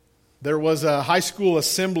There was a high school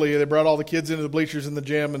assembly. They brought all the kids into the bleachers in the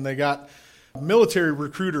gym, and they got military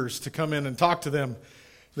recruiters to come in and talk to them.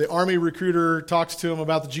 The Army recruiter talks to them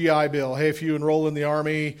about the GI Bill. Hey, if you enroll in the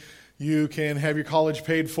Army, you can have your college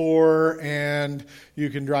paid for, and you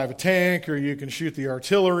can drive a tank, or you can shoot the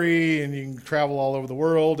artillery, and you can travel all over the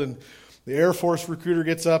world. And the Air Force recruiter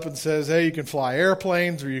gets up and says, hey, you can fly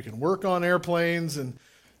airplanes, or you can work on airplanes. And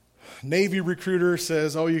Navy recruiter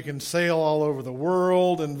says, oh, you can sail all over the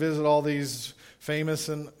world and visit all these famous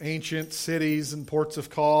and ancient cities and ports of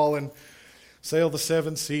call and sail the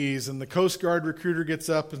seven seas. And the Coast Guard recruiter gets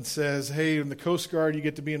up and says, hey, in the Coast Guard you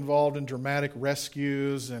get to be involved in dramatic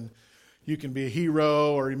rescues, and you can be a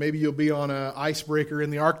hero, or maybe you'll be on an icebreaker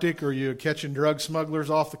in the Arctic, or you're catching drug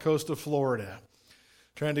smugglers off the coast of Florida,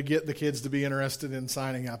 trying to get the kids to be interested in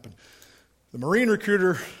signing up. And the Marine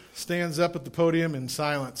recruiter stands up at the podium in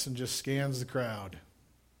silence and just scans the crowd.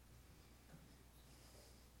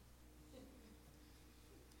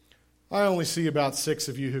 I only see about 6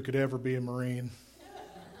 of you who could ever be a Marine.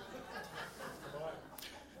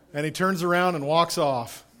 And he turns around and walks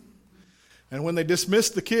off. And when they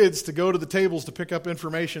dismissed the kids to go to the tables to pick up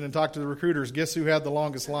information and talk to the recruiters, guess who had the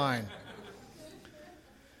longest line?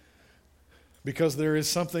 Because there is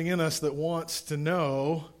something in us that wants to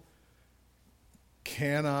know,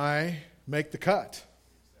 can I make the cut?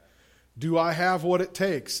 Do I have what it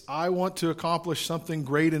takes? I want to accomplish something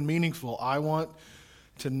great and meaningful. I want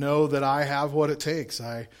to know that I have what it takes.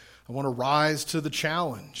 I want to rise to the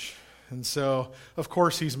challenge. And so, of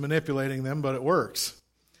course, he's manipulating them, but it works.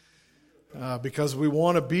 Because we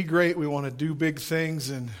want to be great, we want to do big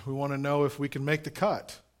things, and we want to know if we can make the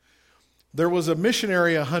cut. There was a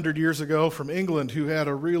missionary 100 years ago from England who had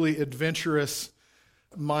a really adventurous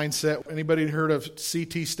mindset. Anybody heard of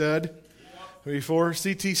C.T. Studd before?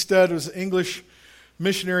 C.T. Studd was an English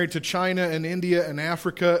missionary to China and India and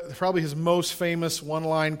Africa. Probably his most famous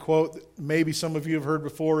one-line quote that maybe some of you have heard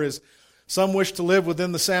before is, some wish to live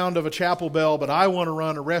within the sound of a chapel bell, but I want to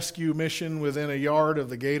run a rescue mission within a yard of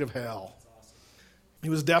the gate of hell. He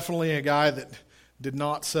was definitely a guy that did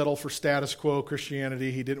not settle for status quo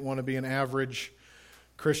Christianity. He didn't want to be an average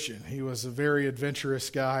Christian. He was a very adventurous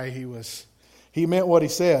guy. He meant what he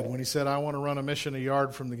said when he said, I want to run a mission a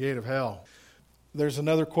yard from the gate of hell. There's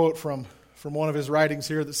another quote from one of his writings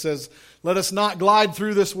here that says, let us not glide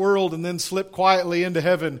through this world and then slip quietly into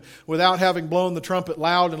heaven without having blown the trumpet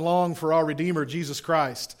loud and long for our Redeemer, Jesus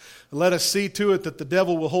Christ. Let us see to it that the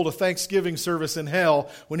devil will hold a thanksgiving service in hell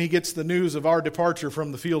when he gets the news of our departure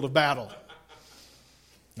from the field of battle.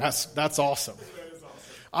 That's awesome.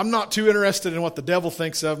 I'm not too interested in what the devil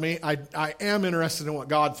thinks of me. I am interested in what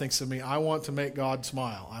God thinks of me. I want to make God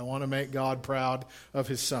smile. I want to make God proud of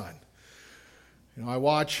his son. I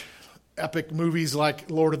watch epic movies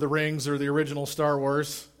like Lord of the Rings or the original Star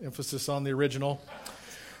Wars, emphasis on the original.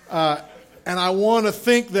 And I want to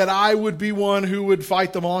think that I would be one who would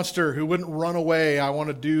fight the monster, who wouldn't run away. I want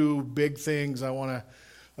to do big things. I want to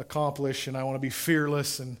accomplish, and I want to be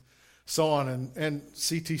fearless and so on. And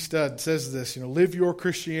C.T. Studd says this, live your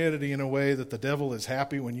Christianity in a way that the devil is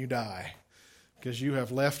happy when you die, because you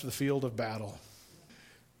have left the field of battle.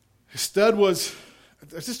 Studd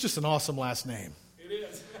this is just an awesome last name. It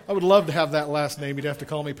is. I would love to have that last name. You'd have to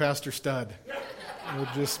call me Pastor Studd.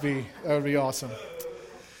 That would be awesome.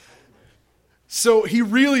 So he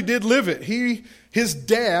really did live it. His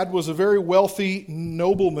dad was a very wealthy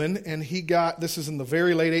nobleman, and this is in the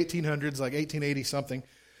very late 1800s, like 1880 something.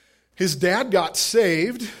 His dad got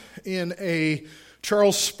saved in a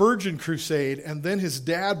Charles Spurgeon crusade, and then his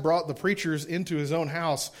dad brought the preachers into his own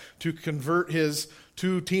house to convert his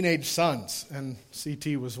 2 teenage sons, and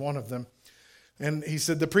C.T. was one of them. And he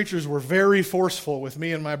said the preachers were very forceful with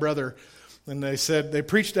me and my brother. And they said, they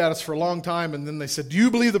preached at us for a long time. And then they said, do you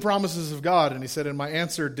believe the promises of God? And he said, and my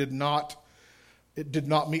answer did not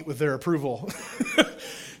meet with their approval.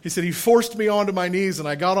 He said, he forced me onto my knees. And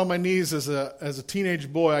I got on my knees as a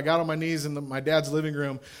teenage boy. I got on my knees in my dad's living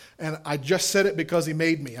room. And I just said it because he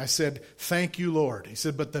made me. I said, thank you, Lord. He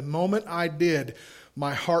said, but the moment I did,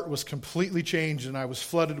 my heart was completely changed, and I was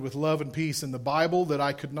flooded with love and peace. And the Bible that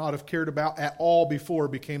I could not have cared about at all before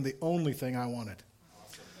became the only thing I wanted.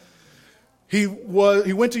 He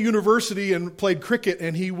went to university and played cricket,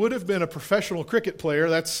 and he would have been a professional cricket player.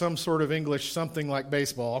 That's some sort of English, something like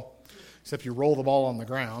baseball, except you roll the ball on the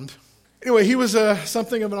ground. Anyway, he was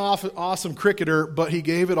something of an awesome cricketer, but he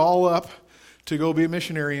gave it all up to go be a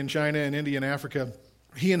missionary in China and India and Africa.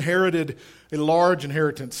 He inherited a large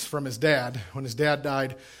inheritance from his dad when his dad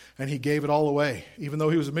died, and he gave it all away. Even though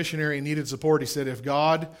he was a missionary and needed support, he said, if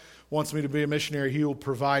God wants me to be a missionary, he will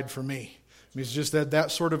provide for me. He's just had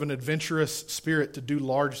that sort of an adventurous spirit to do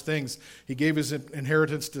large things. He gave his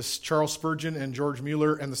inheritance to Charles Spurgeon and George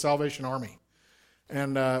Mueller and the Salvation Army,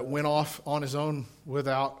 and went off on his own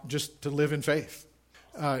just to live in faith.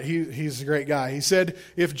 He's a great guy. He said,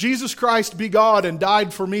 "If Jesus Christ be God and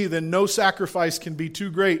died for me, then no sacrifice can be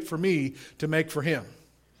too great for me to make for him."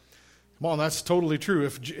 Come on, that's totally true.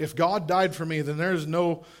 If God died for me, then there's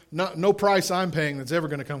no price I'm paying that's ever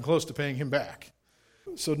going to come close to paying him back.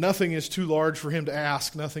 So nothing is too large for him to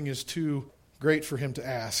ask. Nothing is too great for him to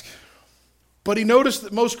ask. But he noticed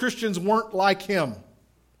that most Christians weren't like him.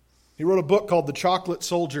 He wrote a book called The Chocolate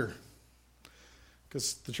Soldier,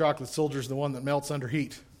 because the chocolate soldier is the one that melts under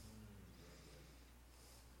heat.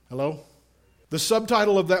 Hello? The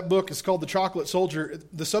subtitle of that book is called The Chocolate Soldier.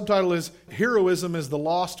 The subtitle is Heroism is the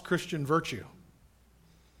Lost Christian Virtue.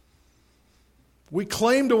 We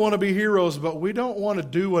claim to want to be heroes, but we don't want to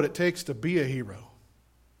do what it takes to be a hero.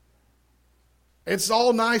 It's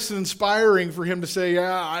all nice and inspiring for him to say,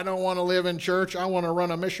 "Yeah, I don't want to live in church. I want to run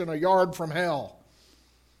a mission a yard from hell."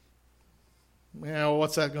 Yeah, well,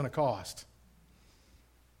 what's that going to cost?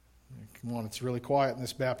 Come on, it's really quiet in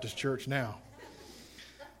this Baptist church now.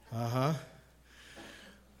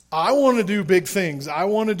 I want to do big things. I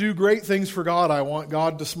want to do great things for God. I want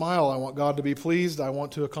God to smile. I want God to be pleased. I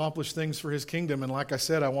want to accomplish things for his kingdom. And like I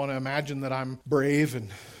said, I want to imagine that I'm brave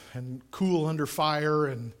and cool under fire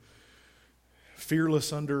and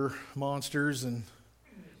fearless under monsters.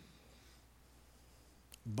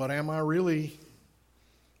 But am I really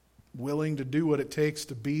willing to do what it takes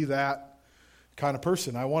to be that kind of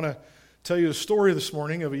person? I want to tell you a story this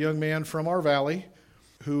morning of a young man from our valley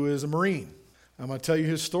who is a Marine. I'm going to tell you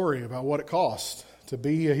his story about what it costs to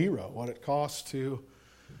be a hero, what it costs to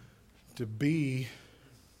be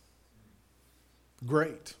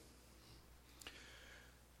great.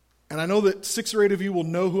 And I know that 6 or 8 of you will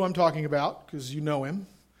know who I'm talking about because you know him.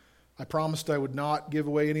 I promised I would not give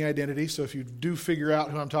away any identity, so if you do figure out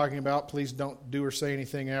who I'm talking about, please don't do or say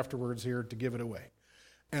anything afterwards here to give it away.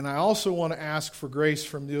 And I also want to ask for grace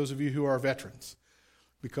from those of you who are veterans,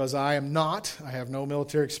 because I have no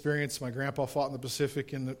military experience. My grandpa fought in the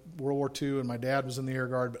Pacific in World War II, and my dad was in the Air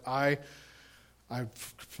Guard, but I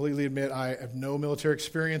completely admit I have no military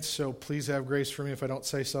experience, so please have grace for me if I don't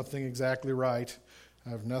say something exactly right. I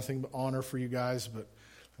have nothing but honor for you guys, but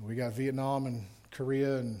we got Vietnam and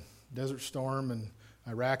Korea and Desert Storm and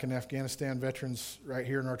Iraq and Afghanistan veterans right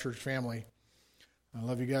here in our church family. I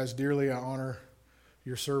love you guys dearly. I honor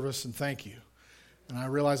your service, and thank you. And I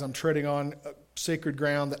realize I'm treading on sacred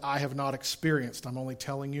ground that I have not experienced. I'm only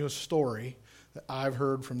telling you a story that I've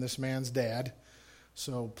heard from this man's dad.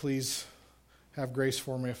 So please have grace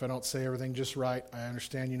for me if I don't say everything just right. I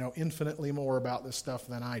understand you know infinitely more about this stuff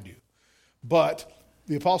than I do. But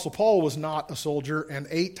the Apostle Paul was not a soldier, and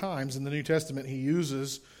 8 times in the New Testament he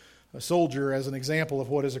uses a soldier as an example of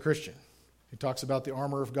what is a Christian. He talks about the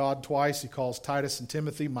armor of God twice. He calls Titus and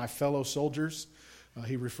Timothy my fellow soldiers.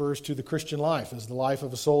 He refers to the Christian life as the life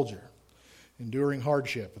of a soldier, enduring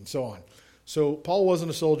hardship and so on. So Paul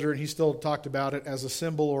wasn't a soldier, and he still talked about it as a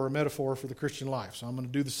symbol or a metaphor for the Christian life. So I'm going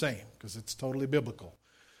to do the same because it's totally biblical.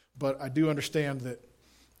 But I do understand that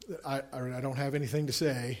I don't have anything to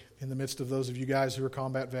say in the midst of those of you guys who are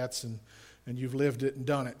combat vets and you've lived it and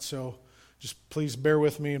done it. So just please bear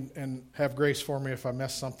with me and have grace for me if I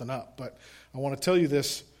mess something up. But I want to tell you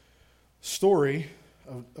this story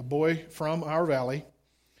of a boy from our valley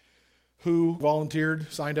who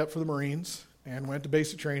volunteered, signed up for the Marines, and went to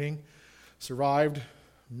basic training, survived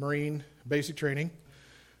Marine basic training,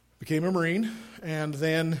 became a Marine, and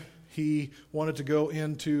then he wanted to go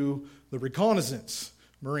into the reconnaissance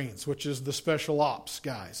Marines, which is the special ops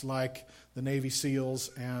guys like the Navy SEALs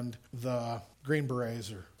and the Green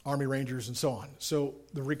Berets or Army Rangers and so on. So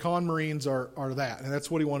the recon Marines are that, and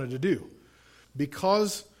that's what he wanted to do.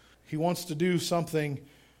 Because he wants to do something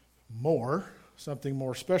more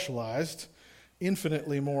specialized,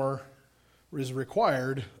 infinitely more is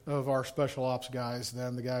required of our special ops guys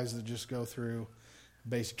than the guys that just go through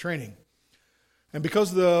basic training. And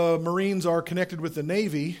because the Marines are connected with the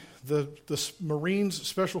Navy, the Marines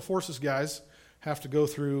Special Forces guys have to go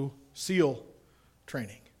through SEAL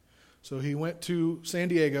training. So he went to San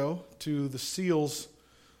Diego to the SEALs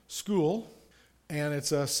school, and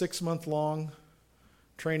it's a 6-month-long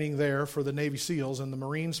training there for the Navy SEALs, and the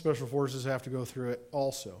Marine Special Forces have to go through it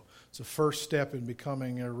also. It's a first step in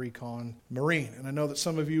becoming a recon Marine. And I know that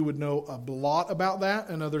some of you would know a lot about that,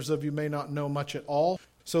 and others of you may not know much at all.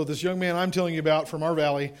 So this young man I'm telling you about from our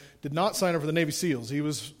valley did not sign up for the Navy SEALs. He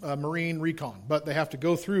was a Marine recon, but they have to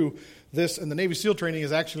go through this, and the Navy SEAL training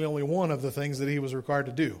is actually only one of the things that he was required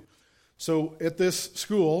to do. So at this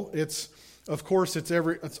school, it's of course,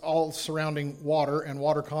 it's all surrounding water and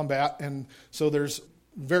water combat. And so there's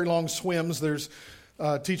very long swims. There's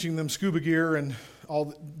teaching them scuba gear and all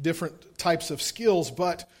the different types of skills,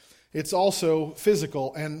 but it's also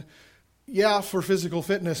physical. And yeah, for physical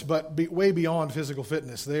fitness, but way beyond physical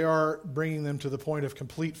fitness. They are bringing them to the point of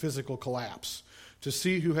complete physical collapse to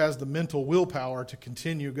see who has the mental willpower to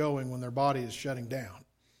continue going when their body is shutting down.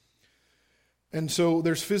 And so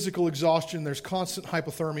there's physical exhaustion. There's constant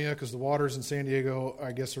hypothermia because the waters in San Diego,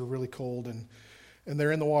 I guess, are really cold, and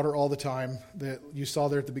they're in the water all the time. That you saw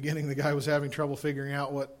there at the beginning, the guy was having trouble figuring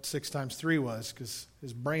out what 6 times 3 was because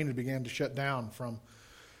his brain had began to shut down from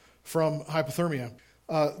hypothermia.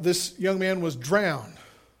 This young man was drowned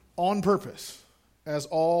on purpose, as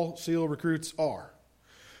all SEAL recruits are.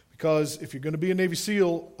 Because if you're going to be a Navy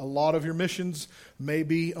SEAL, a lot of your missions may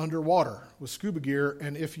be underwater with scuba gear.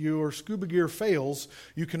 And if your scuba gear fails,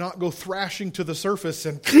 you cannot go thrashing to the surface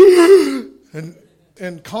and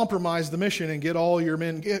compromise the mission and get all your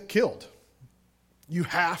men killed. You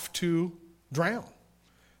have to drown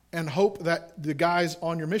and hope that the guys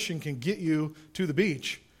on your mission can get you to the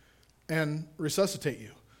beach and resuscitate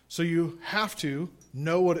you. So you have to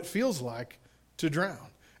know what it feels like to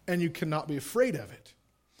drown, and you cannot be afraid of it.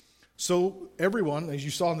 So everyone, as you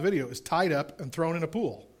saw in the video, is tied up and thrown in a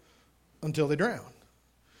pool until they drown.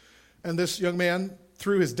 And this young man,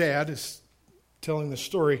 through his dad, is telling this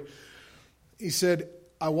story. He said,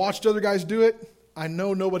 I watched other guys do it. I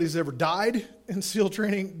know nobody's ever died in SEAL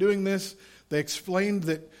training doing this. They explained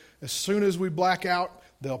that as soon as we black out,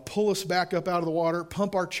 they'll pull us back up out of the water,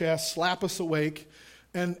 pump our chest, slap us awake,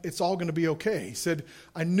 and it's all going to be okay. He said,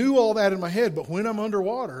 I knew all that in my head, but when I'm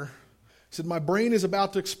underwater, he said, my brain is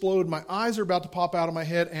about to explode, my eyes are about to pop out of my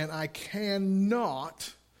head, and I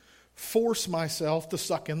cannot force myself to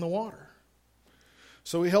suck in the water.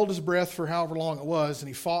 So he held his breath for however long it was, and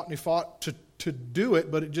he fought to do it,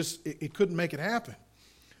 but it couldn't make it happen.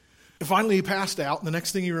 And finally he passed out, and the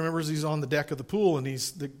next thing he remembers, he's on the deck of the pool, and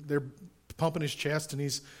they're pumping his chest, and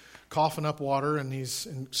he's coughing up water, and he's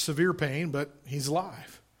in severe pain, but he's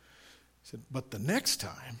alive. He said, but the next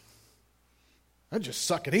time, I just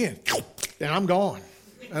suck it in, and I'm gone.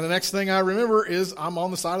 And the next thing I remember is I'm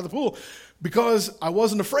on the side of the pool because I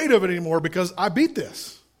wasn't afraid of it anymore because I beat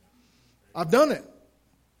this. I've done it.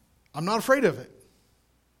 I'm not afraid of it.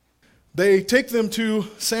 They take them to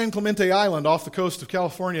San Clemente Island off the coast of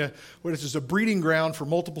California, which is a breeding ground for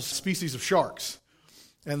multiple species of sharks.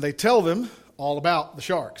 And they tell them all about the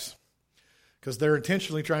sharks because they're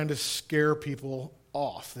intentionally trying to scare people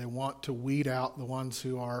off. They want to weed out the ones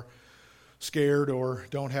who are scared or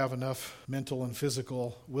don't have enough mental and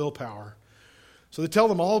physical willpower. So they tell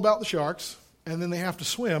them all about the sharks, and then they have to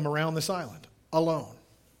swim around this island alone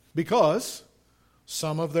because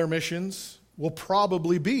some of their missions will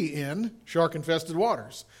probably be in shark-infested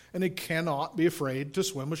waters, and they cannot be afraid to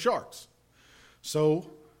swim with sharks. So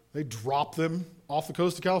they drop them off the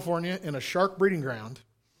coast of California in a shark breeding ground.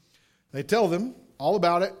 They tell them all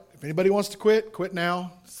about it. If anybody wants to quit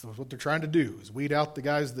now. So what they're trying to do is weed out the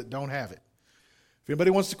guys that don't have it. If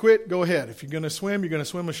anybody wants to quit, go ahead. If you're going to swim, you're going to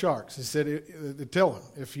swim with sharks. He said, tell them,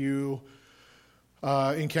 if you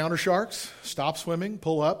encounter sharks, stop swimming,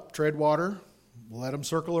 pull up, tread water, let them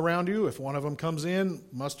circle around you. If one of them comes in,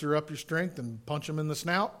 muster up your strength and punch them in the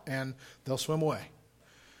snout, and they'll swim away.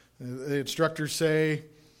 The instructors say,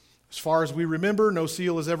 as far as we remember, no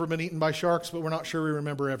SEAL has ever been eaten by sharks, but we're not sure we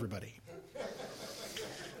remember everybody.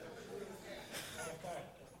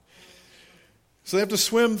 So they have to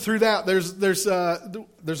swim through that. There's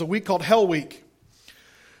a week called Hell Week,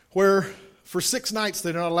 where for 6 nights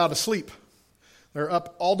they're not allowed to sleep. They're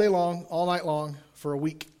up all day long, all night long for a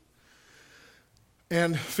week.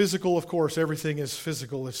 And physical, of course, everything is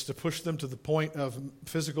physical. It's to push them to the point of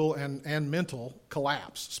physical and mental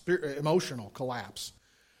collapse, emotional collapse.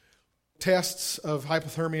 Tests of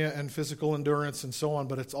hypothermia and physical endurance and so on,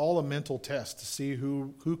 but it's all a mental test to see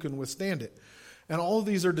who can withstand it. And all of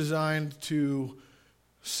these are designed to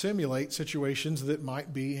simulate situations that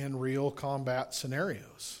might be in real combat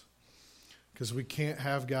scenarios. Because we can't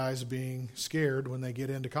have guys being scared when they get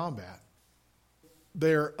into combat.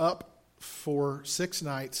 They're up for 6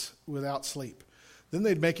 nights without sleep. Then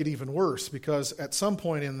they'd make it even worse because at some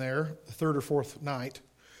point in there, the 3rd or 4th night,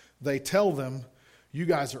 they tell them, you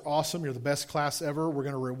guys are awesome, you're the best class ever, we're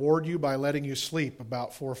going to reward you by letting you sleep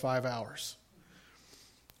about 4 or 5 hours.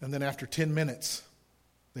 And then after 10 minutes,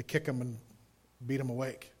 they kick them and beat them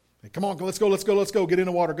awake. They, come on, let's go, get in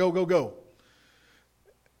the water, go.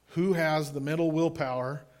 Who has the mental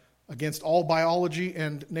willpower against all biology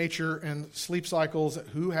and nature and sleep cycles?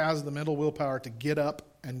 Who has the mental willpower to get up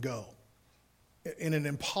and go? in an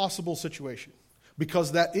impossible situation,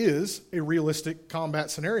 because that is a realistic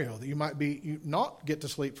combat scenario, that you not get to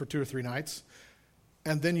sleep for 2 or 3 nights,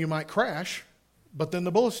 and then you might crash, but then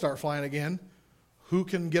the bullets start flying again. Who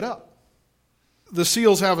can get up? The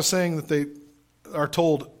SEALs have a saying that they are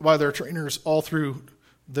told by their trainers all through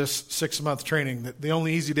this 6-month training, that the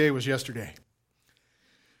only easy day was yesterday.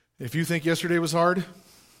 If you think yesterday was hard,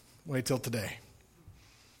 wait till today.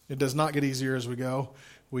 It does not get easier as we go.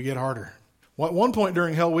 We get harder. At one point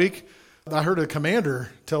during Hell Week, I heard a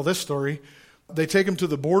commander tell this story. They take him to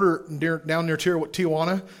the border down near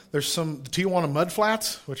Tijuana. There's some Tijuana mud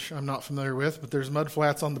flats, which I'm not familiar with, but there's mud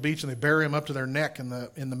flats on the beach, and they bury them up to their neck in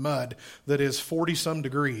the mud that is 40-some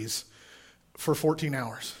degrees for 14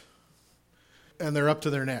 hours. And they're up to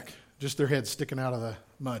their neck, just their heads sticking out of the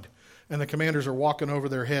mud. And the commanders are walking over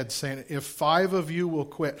their heads saying, if 5 of you will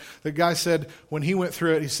quit. The guy said, when he went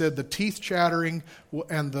through it, he said the teeth chattering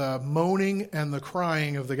and the moaning and the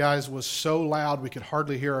crying of the guys was so loud we could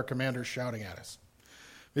hardly hear our commanders shouting at us.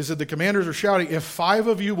 He said the commanders are shouting, if 5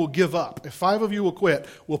 of you will give up, if 5 of you will quit,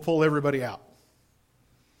 we'll pull everybody out.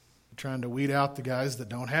 We're trying to weed out the guys that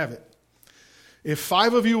don't have it. If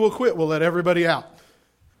 5 of you will quit, we'll let everybody out.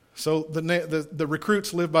 So the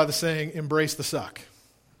recruits live by the saying, embrace the suck.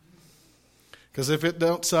 Because if it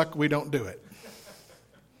don't suck, we don't do it.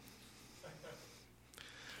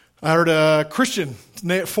 I heard a Christian,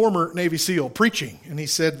 former Navy SEAL, preaching, and he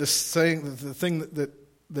said the thing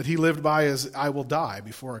that he lived by is, I will die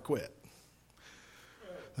before I quit.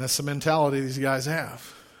 That's the mentality these guys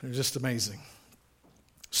have. They're just amazing.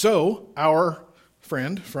 So, our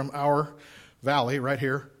friend from our valley right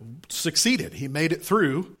here succeeded. He made it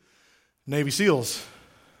through Navy SEALs,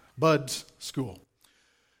 Bud's school.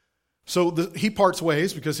 So he parts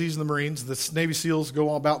ways because he's in the Marines. The Navy SEALs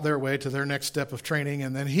go about their way to their next step of training,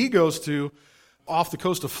 and then he goes off the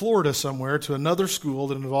coast of Florida somewhere to another school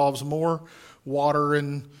that involves more water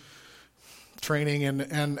and training.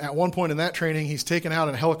 And at one point in that training, he's taken out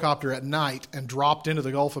in a helicopter at night and dropped into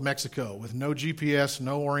the Gulf of Mexico with no GPS,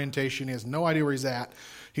 no orientation. He has no idea where he's at.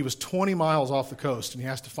 He was 20 miles off the coast, and he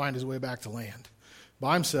has to find his way back to land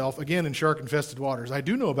by himself, again in shark-infested waters. I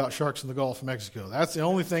do know about sharks in the Gulf of Mexico. That's the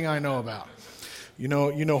only thing I know about. You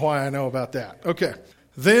know why I know about that. Okay.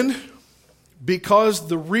 Then, because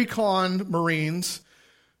the recon Marines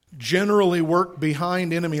generally work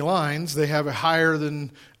behind enemy lines, they have a higher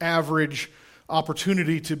than average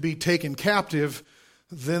opportunity to be taken captive,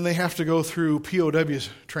 then they have to go through POW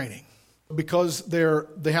training. Because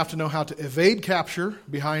they have to know how to evade capture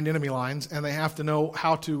behind enemy lines, and they have to know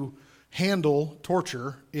how to handle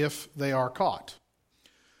torture if they are caught.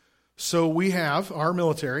 So our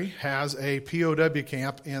military has a POW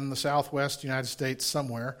camp in the southwest United States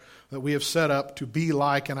somewhere that we have set up to be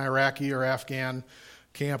like an Iraqi or Afghan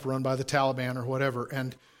camp run by the Taliban or whatever.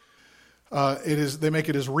 And they make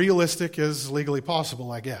it as realistic as legally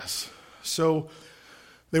possible, I guess. So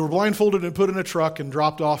they were blindfolded and put in a truck and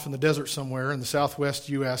dropped off in the desert somewhere in the southwest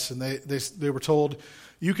U.S., and they were told,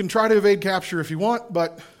 you can try to evade capture if you want,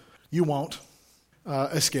 but you won't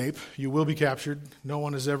escape. You will be captured. No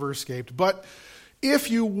one has ever escaped. But if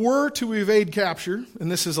you were to evade capture, and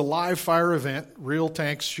this is a live fire event, real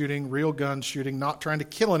tanks shooting, real guns shooting, not trying to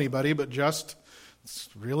kill anybody, but just, it's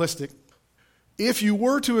realistic. If you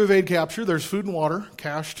were to evade capture, there's food and water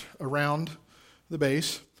cached around the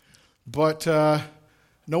base. But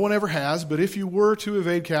no one ever has. But if you were to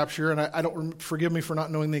evade capture, and I don't, forgive me for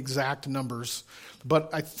not knowing the exact numbers, but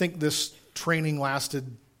I think this training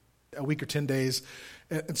lasted a week or 10 days.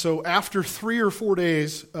 And so after 3 or 4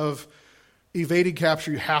 days of evading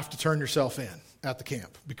capture, you have to turn yourself in at the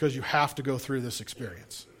camp because you have to go through this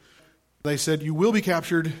experience. They said, you will be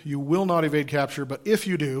captured, you will not evade capture, but if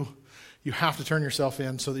you do, you have to turn yourself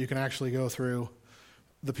in so that you can actually go through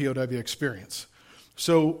the POW experience.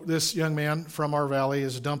 So this young man from our valley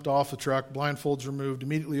is dumped off the truck, blindfolds removed,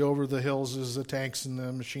 immediately over the hills is the tanks and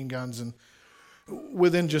the machine guns, and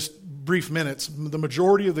within just brief minutes, the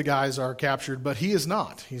majority of the guys are captured, but he is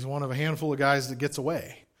not. He's one of a handful of guys that gets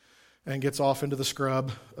away and gets off into the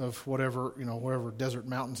scrub of whatever desert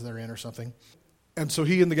mountains they're in or something. And so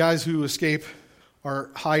he and the guys who escape are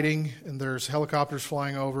hiding, and there's helicopters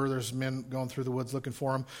flying over. There's men going through the woods looking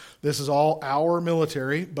for him. This is all our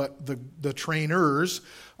military, but the trainers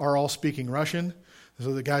are all speaking Russian,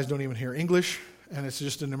 so the guys don't even hear English. And it's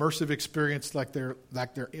just an immersive experience like they're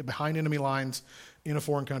behind enemy lines in a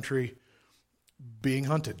foreign country being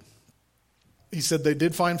hunted. He said they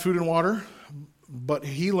did find food and water, but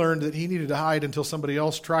he learned that he needed to hide until somebody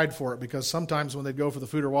else tried for it, because sometimes when they'd go for the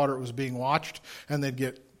food or water, it was being watched and they'd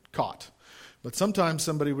get caught. But sometimes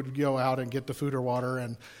somebody would go out and get the food or water,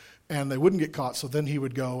 and they wouldn't get caught. So then he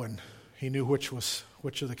would go, and he knew which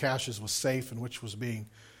of the caches was safe and which was being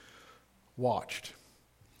watched.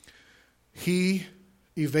 He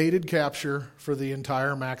evaded capture for the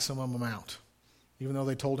entire maximum amount, even though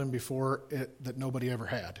they told him before that nobody ever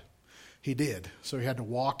had. He did. So he had to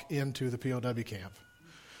walk into the POW camp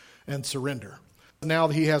and surrender. Now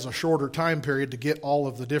that he has a shorter time period to get all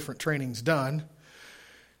of the different trainings done,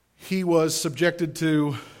 he was subjected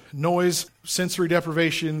to noise, sensory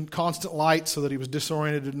deprivation, constant light so that he was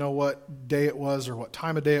disoriented to know what day it was or what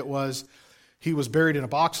time of day it was. He was buried in a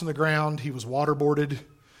box in the ground. He was waterboarded.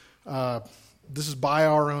 This is by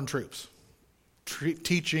our own troops,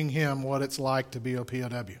 teaching him what it's like to be a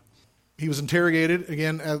POW. He was interrogated,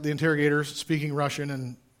 again, the interrogators speaking Russian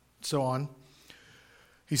and so on.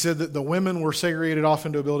 He said that the women were segregated off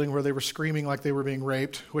into a building where they were screaming like they were being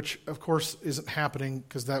raped, which, of course, isn't happening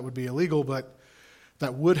because that would be illegal, but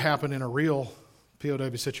that would happen in a real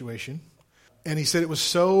POW situation. And he said it was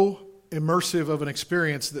so immersive of an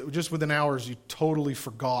experience that just within hours you totally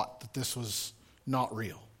forgot that this was not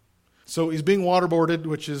real. So he's being waterboarded,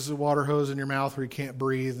 which is a water hose in your mouth where you can't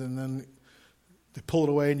breathe, and then they pull it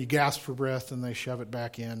away and you gasp for breath and they shove it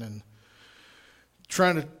back in, and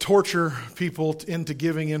trying to torture people into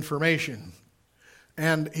giving information.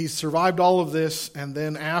 And he survived all of this, and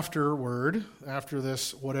then after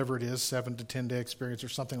this, whatever it is, 7 to 10 day experience or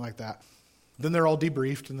something like that, then they're all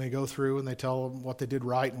debriefed and they go through and they tell them what they did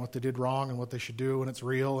right and what they did wrong and what they should do, and it's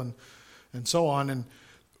real and so on. And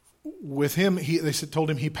with him, they told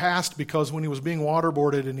him he passed because when he was being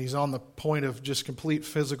waterboarded and he's on the point of just complete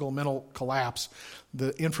physical, mental collapse,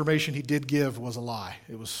 the information he did give was a lie.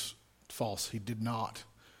 It was false. He did not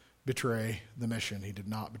betray the mission. He did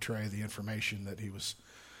not betray the information that he was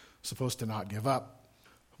supposed to not give up.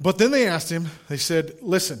 But then they asked him, they said,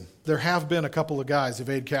 listen, there have been a couple of guys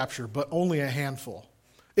evade capture, but only a handful.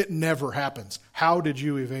 It never happens. How did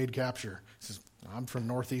you evade capture? He says, I'm from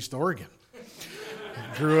Northeast Oregon.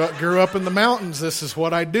 Grew up in the mountains. This is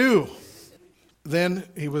what I do. Then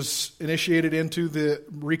he was initiated into the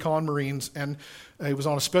Recon Marines, and he was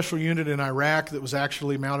on a special unit in Iraq that was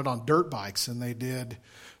actually mounted on dirt bikes, and they did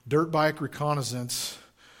dirt bike reconnaissance,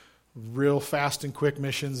 real fast and quick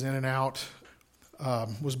missions in and out,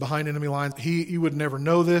 was behind enemy lines. He would never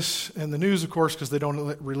know this in the news, of course, because they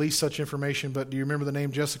don't release such information, but do you remember the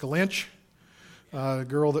name Jessica Lynch? A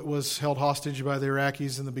girl that was held hostage by the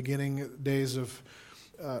Iraqis in the beginning days of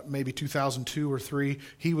maybe 2002 or 3.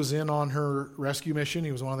 He was in on her rescue mission.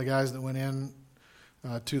 He was one of the guys that went in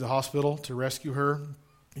to the hospital to rescue her.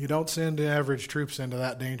 You don't send average troops into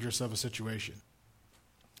that dangerous of a situation.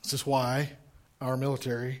 This is why our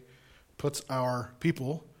military puts our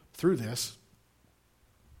people through this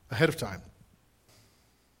ahead of time.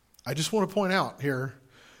 I just want to point out here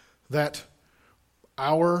that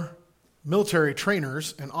our military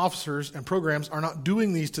trainers and officers and programs are not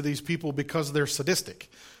doing these to these people because they're sadistic,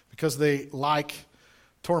 because they like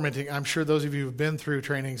tormenting. I'm sure those of you who've been through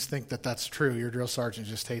trainings think that that's true. Your drill sergeant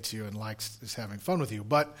just hates you and is having fun with you.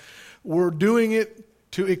 But we're doing it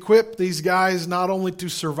to equip these guys not only to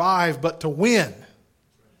survive, but to win.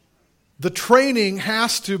 The training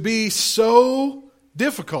has to be so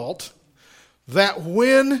difficult that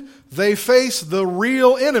when they face the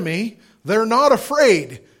real enemy, they're not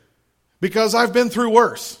afraid. Because I've been through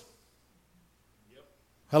worse.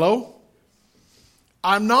 Hello?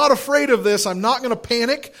 I'm not afraid of this. I'm not going to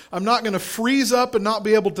panic. I'm not going to freeze up and not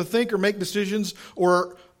be able to think or make decisions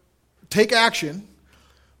or take action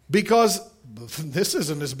because this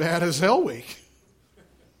isn't as bad as Hell Week.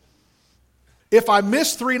 If I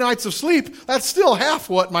miss 3 nights of sleep, that's still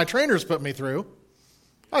half what my trainers put me through.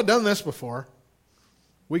 I've done this before.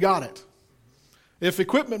 We got it. If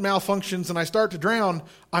equipment malfunctions and I start to drown,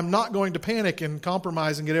 I'm not going to panic and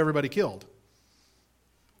compromise and get everybody killed.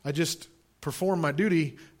 I just perform my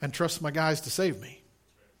duty and trust my guys to save me.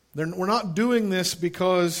 We're not doing this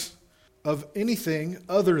because of anything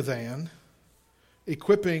other than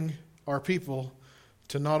equipping our people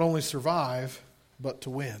to not only survive, but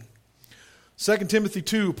to win. 2 Timothy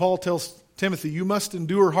 2, Paul tells Timothy, you must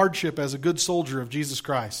endure hardship as a good soldier of Jesus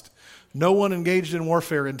Christ. No one engaged in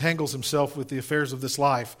warfare entangles himself with the affairs of this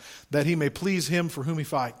life, that he may please him for whom he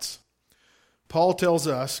fights. Paul tells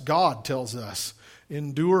us, God tells us,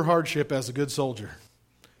 endure hardship as a good soldier.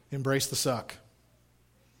 Embrace the suck.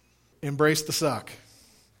 Embrace the suck.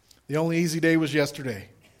 The only easy day was yesterday.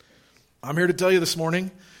 I'm here to tell you this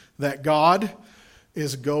morning that God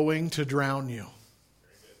is going to drown you.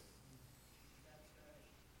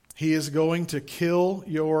 He is going to kill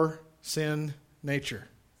your sin nature.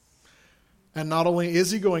 And not only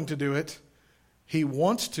is he going to do it, he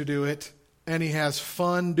wants to do it and he has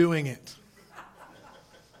fun doing it.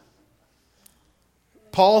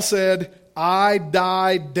 Paul said, I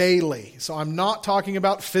die daily. So I'm not talking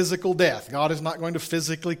about physical death. God is not going to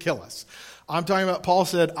physically kill us. I'm talking about, Paul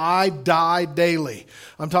said, I die daily.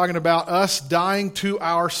 I'm talking about us dying to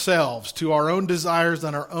ourselves, to our own desires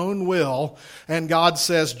and our own will. And God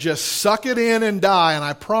says, just suck it in and die, and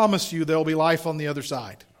I promise you there'll be life on the other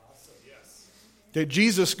side. Okay,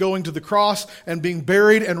 Jesus going to the cross and being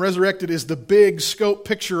buried and resurrected is the big scope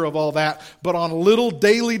picture of all that. But on little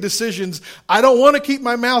daily decisions, I don't want to keep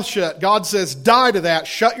my mouth shut. God says, die to that.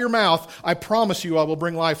 Shut your mouth. I promise you I will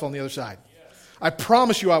bring life on the other side. I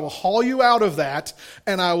promise you I will haul you out of that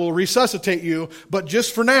and I will resuscitate you. But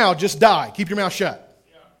just for now, just die. Keep your mouth shut.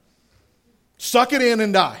 Suck it in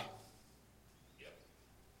and die.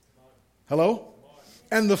 Hello?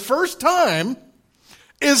 And the first time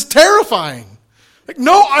is terrifying. Like,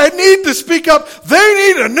 no, I need to speak up. They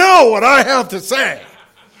need to know what I have to say.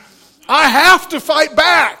 I have to fight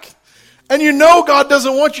back. And you know God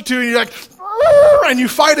doesn't want you to. And you're like, and you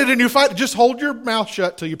fight it and you fight it. Just hold your mouth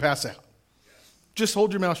shut till you pass out. Just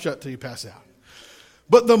hold your mouth shut till you pass out.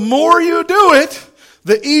 But the more you do it,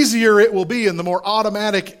 the easier it will be and the more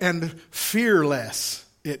automatic and fearless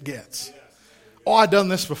it gets. Oh, I've done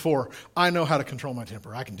this before. I know how to control my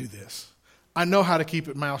temper. I can do this. I know how to keep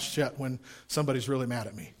it mouth shut when somebody's really mad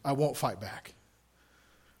at me. I won't fight back.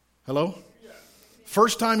 Hello?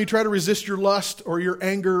 First time you try to resist your lust or your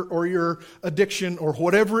anger or your addiction or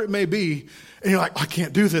whatever it may be, and you're like, I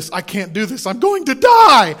can't do this. I can't do this. I'm going to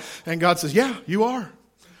die. And God says, yeah, you are.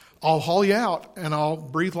 I'll haul you out and I'll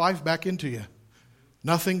breathe life back into you.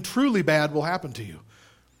 Nothing truly bad will happen to you.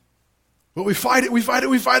 But we fight it, we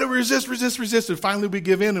resist. And finally we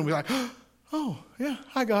give in and we're like, oh, yeah,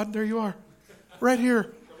 hi God, there you are. Right here.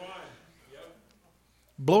 Come on. Yep.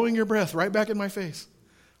 Blowing your breath right back in my face.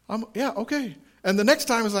 Yeah, okay. And the next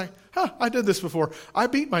time is like, I did this before. I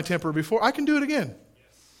beat my temper before. I can do it again. Yes.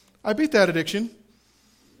 I beat that addiction.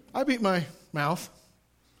 I beat my mouth.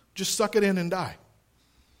 Just suck it in and die.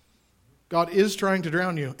 God is trying to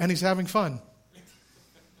drown you, and he's having fun.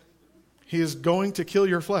 He is going to kill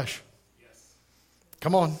your flesh. Yes.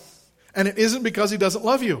 Come on. And it isn't because he doesn't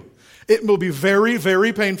love you. It will be very,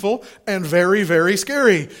 very painful and very, very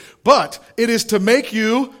scary. But it is to make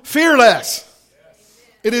you fearless. Yes.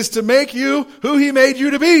 It is to make you who he made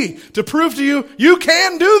you to be. To prove to you, you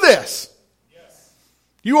can do this. Yes.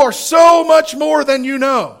 You are so much more than you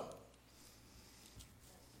know.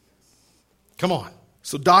 Come on.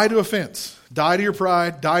 So die to offense. Die to your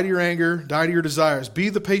pride. Die to your anger. Die to your desires. Be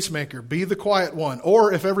the pacemaker. Be the quiet one.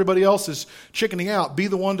 Or if everybody else is chickening out, be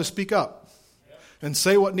the one to speak up. And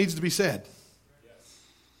say what needs to be said. Yes.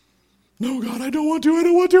 No, God, I don't want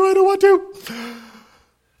to.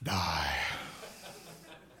 Die.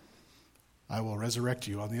 I will resurrect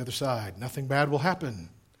you on the other side. Nothing bad will happen.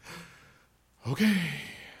 Okay.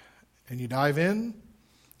 And you dive in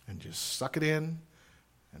and just suck it in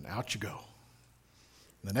and out you go.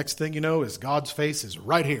 And the next thing you know is God's face is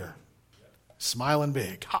right here. Smiling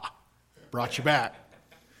big. Ha! Brought you back.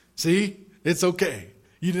 See? It's okay.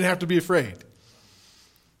 You didn't have to be afraid.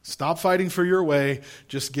 Stop fighting for your way.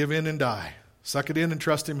 Just give in and die. Suck it in and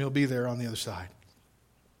trust him. He'll be there on the other side.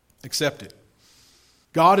 Accept it.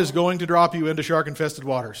 God is going to drop you into shark-infested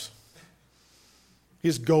waters.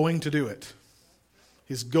 He's going to do it.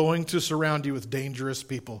 He's going to surround you with dangerous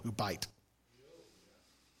people who bite.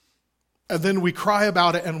 And then we cry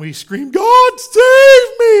about it and we scream, God, save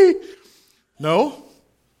me! No.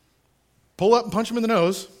 Pull up and punch him in the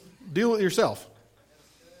nose. Deal with it yourself.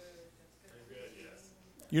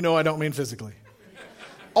 You know I don't mean physically.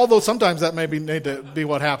 Although sometimes that may need to be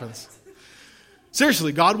what happens.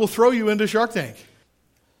 Seriously, God will throw you into Shark Tank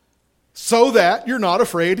so that you're not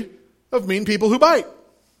afraid of mean people who bite.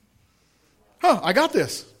 I got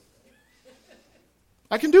this.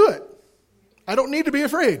 I can do it. I don't need to be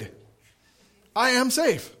afraid. I am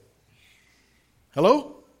safe.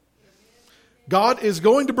 Hello? God is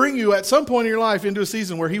going to bring you at some point in your life into a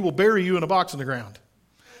season where he will bury you in a box in the ground.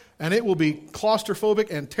 And it will be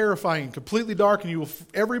claustrophobic and terrifying, completely dark, and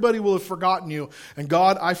everybody will have forgotten you. And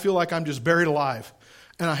God, I feel like I'm just buried alive.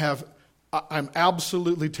 And I'm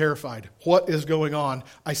absolutely terrified. What is going on?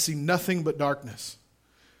 I see nothing but darkness.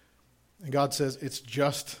 And God says, it's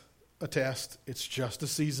just a test. It's just a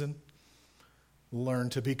season.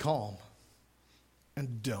 Learn to be calm.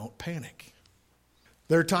 And don't panic.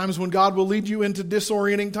 There are times when God will lead you into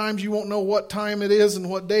disorienting times. You won't know what time it is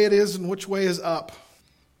and what day it is and which way is up.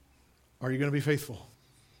 Are you going to be faithful?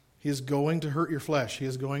 He is going to hurt your flesh. He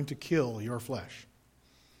is going to kill your flesh.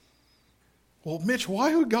 Well, Mitch,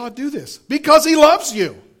 why would God do this? Because he loves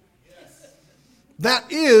you. Yes.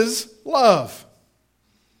 That is love.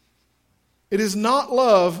 It is not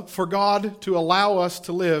love for God to allow us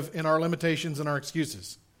to live in our limitations and our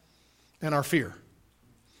excuses and our fear.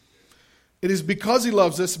 It is because He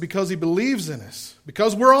loves us, because He believes in us,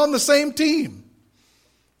 because we're on the same team.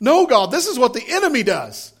 No, God, this is what the enemy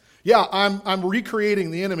does. Yeah, I'm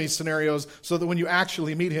recreating the enemy scenarios so that when you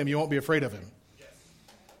actually meet him, you won't be afraid of him.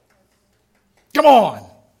 Come on.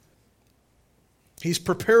 He's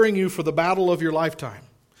preparing you for the battle of your lifetime.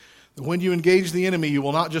 When you engage the enemy, you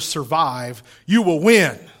will not just survive, you will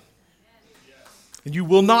win. And you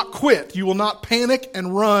will not quit. You will not panic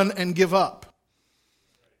and run and give up.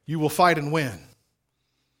 You will fight and win.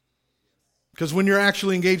 Because when you're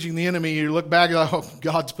actually engaging the enemy, you look back and go, oh,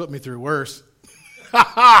 God's put me through worse.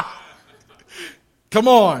 Come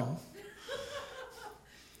on.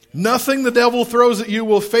 Nothing the devil throws at you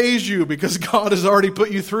will faze you because God has already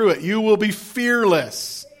put you through it. You will be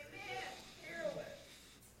fearless.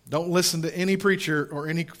 Don't listen to any preacher or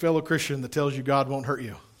any fellow Christian that tells you God won't hurt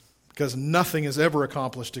you, because nothing is ever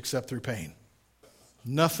accomplished except through pain.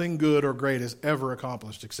 Nothing good or great is ever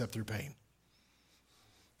accomplished except through pain.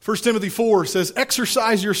 1 Timothy 4 says,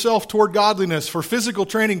 exercise yourself toward godliness, for physical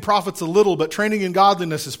training profits a little, but training in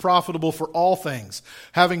godliness is profitable for all things,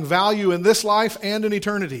 having value in this life and in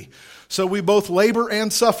eternity. So we both labor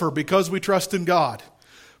and suffer because we trust in God.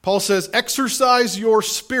 Paul says, exercise your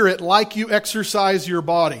spirit like you exercise your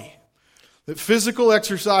body. That physical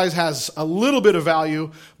exercise has a little bit of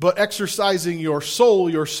value, but exercising your soul,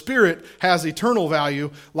 your spirit, has eternal value,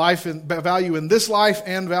 value in this life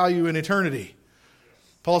and value in eternity.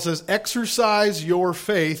 Paul says, exercise your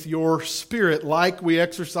faith, your spirit, like we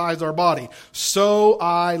exercise our body. So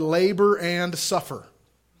I labor and suffer.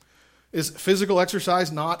 Is physical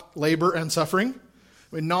exercise not labor and suffering?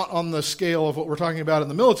 I mean, not on the scale of what we're talking about in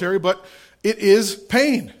the military, but it is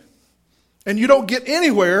pain. And you don't get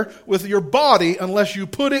anywhere with your body unless you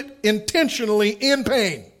put it intentionally in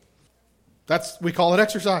pain. We call it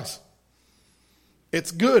exercise.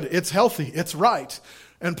 It's good, it's healthy, it's right.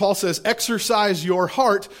 And Paul says, exercise your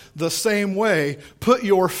heart the same way. Put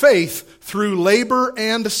your faith through labor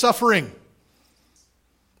and suffering.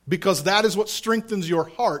 Because that is what strengthens your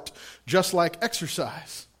heart, just like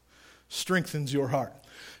exercise strengthens your heart.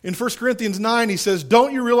 In 1 Corinthians 9, he says,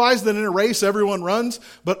 don't you realize that in a race everyone runs,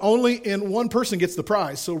 but only one person gets the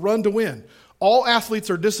prize, so run to win. All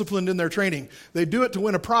athletes are disciplined in their training. They do it to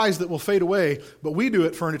win a prize that will fade away, but we do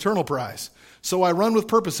it for an eternal prize. So I run with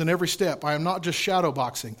purpose in every step. I am not just shadow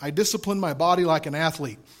boxing. I discipline my body like an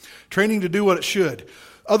athlete, training to do what it should.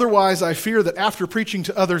 Otherwise, I fear that after preaching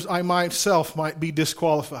to others, I myself might be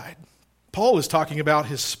disqualified. Paul is talking about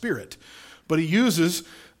his spirit, but he uses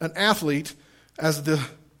an athlete as the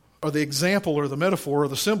example or the metaphor or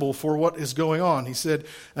the symbol for what is going on. He said,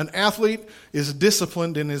 an athlete is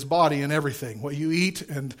disciplined in his body and everything. What you eat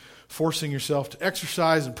and forcing yourself to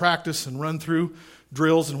exercise and practice and run through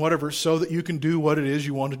drills and whatever so that you can do what it is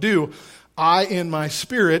you want to do. In my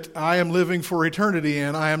spirit, I am living for eternity,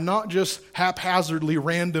 and I am not just haphazardly,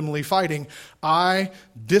 randomly fighting. I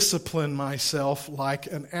discipline myself like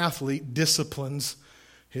an athlete disciplines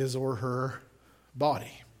his or her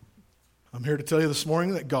body. I'm here to tell you this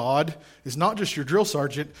morning that God is not just your drill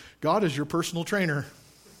sergeant. God is your personal trainer.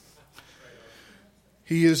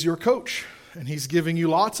 He is your coach, and He's giving you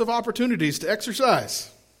lots of opportunities to exercise.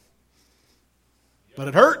 But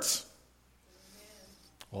it hurts.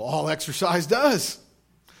 Well, all exercise does.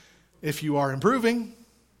 If you are improving,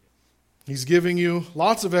 He's giving you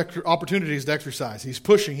lots of opportunities to exercise. He's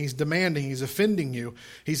pushing, He's demanding, He's offending you.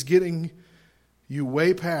 He's getting you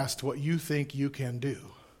way past what you think you can do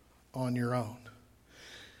on your own.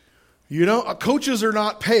 You know, coaches are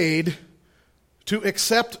not paid to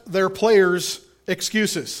accept their players'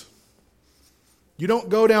 excuses. You don't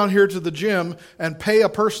go down here to the gym and pay a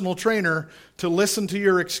personal trainer to listen to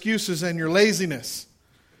your excuses and your laziness.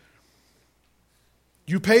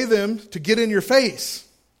 You pay them to get in your face,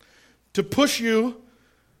 to push you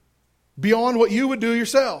beyond what you would do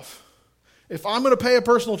yourself. If I'm going to pay a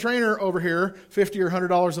personal trainer over here $50 or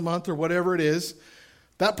 $100 a month or whatever it is,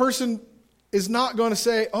 that person is not going to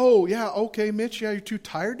say, oh, yeah, okay, Mitch, yeah, you're too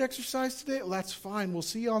tired to exercise today? Well, that's fine. We'll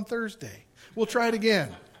see you on Thursday. We'll try it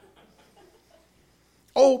again.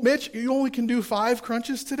 Oh, Mitch, you only can do 5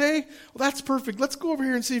 crunches today? Well, that's perfect. Let's go over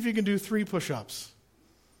here and see if you can do 3 push-ups.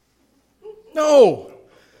 No.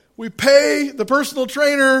 We pay the personal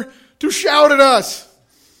trainer to shout at us.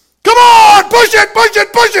 Come on, push it, push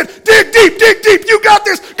it, push it. Dig deep. You got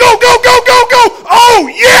this. Go, go, go, go, go. Oh,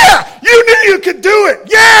 yeah. You knew you could do it.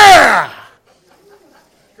 Yeah.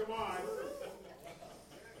 Come on.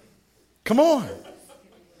 Come on.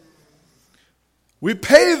 We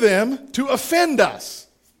pay them to offend us,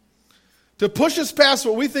 to push us past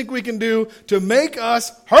what we think we can do, to make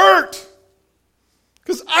us hurt.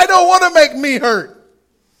 Because I don't want to make me hurt.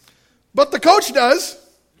 But the coach does.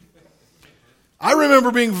 I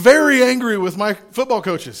remember being very angry with my football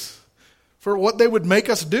coaches for what they would make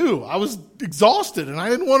us do. I was exhausted and I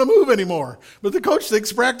didn't want to move anymore. But the coach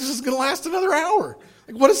thinks practice is going to last another hour.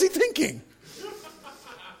 Like, what is he thinking?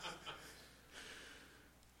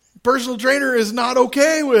 Personal trainer is not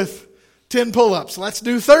okay with 10 pull-ups. Let's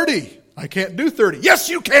do 30. I can't do 30. Yes,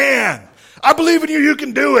 you can. I believe in you. You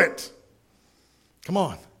can do it. Come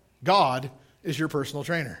on. God is your personal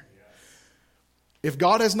trainer. If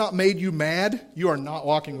God has not made you mad, you are not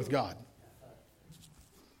walking with God.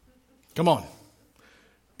 Come on.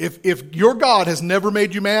 If your God has never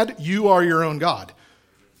made you mad, you are your own God.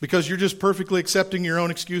 Because you're just perfectly accepting your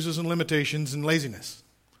own excuses and limitations and laziness.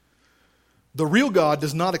 The real God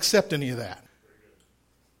does not accept any of that.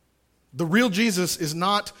 The real Jesus is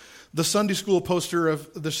not the Sunday school poster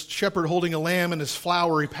of the shepherd holding a lamb in his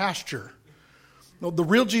flowery pasture. No, the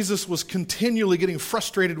real Jesus was continually getting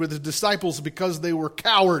frustrated with his disciples because they were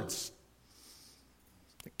cowards.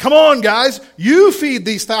 Come on, guys, you feed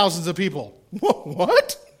these thousands of people.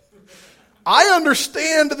 What? I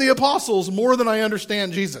understand the apostles more than I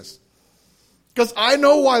understand Jesus. Because I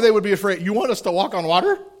know why they would be afraid. You want us to walk on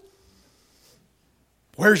water?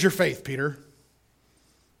 Where's your faith, Peter?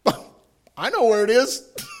 I know where it is.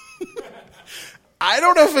 I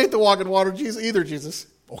don't have faith to walk in water either, Jesus.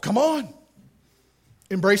 Well, come on.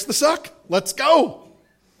 Embrace the suck. Let's go.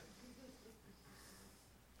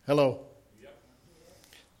 Hello.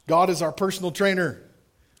 God is our personal trainer.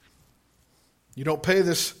 You don't pay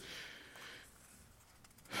this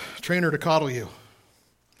trainer to coddle you.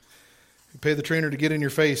 You pay the trainer to get in your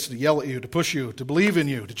face, to yell at you, to push you, to believe in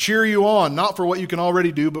you, to cheer you on, not for what you can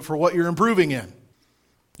already do, but for what you're improving in.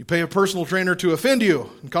 You pay a personal trainer to offend you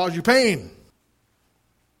and cause you pain.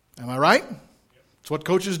 Am I right? It's what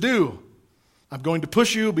coaches do. I'm going to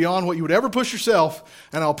push you beyond what you would ever push yourself,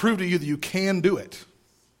 and I'll prove to you that you can do it.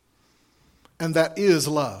 And that is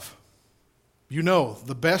love. You know,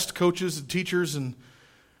 the best coaches and teachers and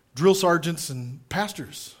drill sergeants and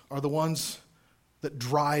pastors are the ones that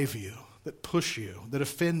drive you, that push you, that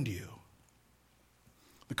offend you.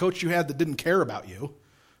 The coach you had that didn't care about you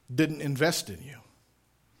didn't invest in you.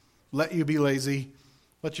 Let you be lazy,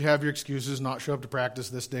 let you have your excuses, not show up to practice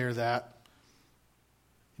this day or that.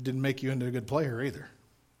 It didn't make you into a good player either.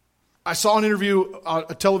 I saw an interview,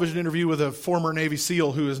 a television interview with a former Navy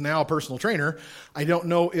SEAL who is now a personal trainer. I don't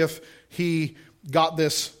know if he got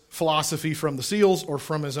this philosophy from the SEALs or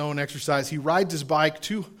from his own exercise. He rides his bike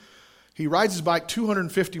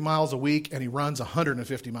 250 miles a week, and he runs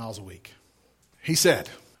 150 miles a week. He said,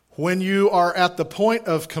 when you are at the point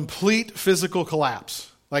of complete physical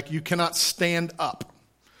collapse, like you cannot stand up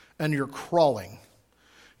and you're crawling,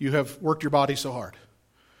 you have worked your body so hard,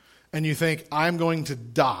 and you think, I'm going to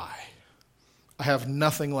die, I have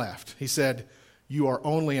nothing left. He said, you are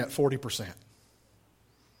only at 40%.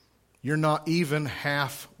 You're not even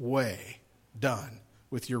halfway done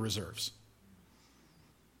with your reserves.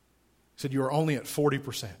 He said, you are only at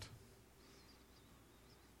 40%.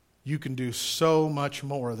 You can do so much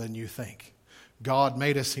more than you think. God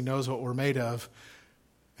made us. He knows what we're made of.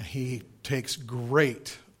 And he takes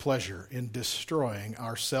great pleasure in destroying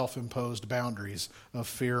our self-imposed boundaries of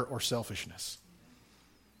fear or selfishness.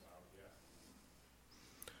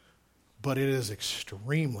 But it is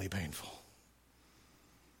extremely painful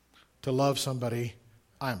to love somebody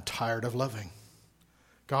I am tired of loving.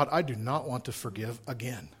 God, I do not want to forgive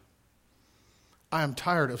again. I am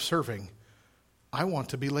tired of serving. I want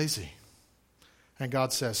to be lazy. And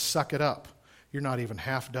God says, suck it up. You're not even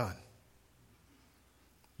half done.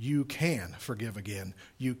 You can forgive again.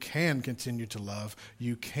 You can continue to love.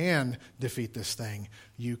 You can defeat this thing.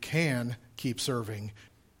 You can keep serving.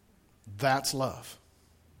 That's love.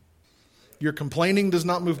 Your complaining does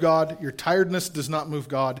not move God. Your tiredness does not move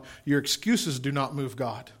God. Your excuses do not move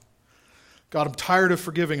God. God, I'm tired of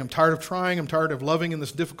forgiving. I'm tired of trying. I'm tired of loving in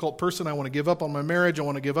this difficult person. I want to give up on my marriage. I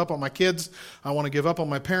want to give up on my kids. I want to give up on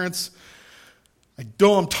my parents.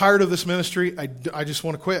 I'm tired of this ministry. I just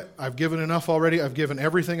want to quit. I've given enough already. I've given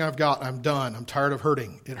everything I've got. I'm done. I'm tired of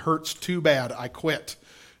hurting. It hurts too bad. I quit.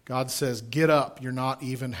 God says, get up. You're not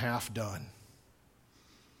even half done.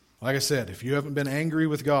 Like I said, if you haven't been angry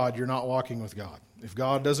with God, you're not walking with God. If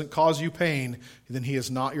God doesn't cause you pain, then he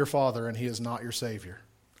is not your Father and he is not your Savior.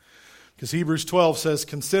 Because Hebrews 12 says,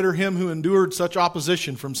 consider him who endured such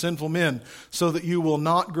opposition from sinful men so that you will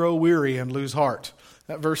not grow weary and lose heart.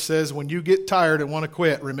 That verse says, when you get tired and want to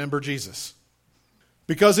quit, remember Jesus.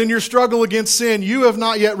 Because in your struggle against sin, you have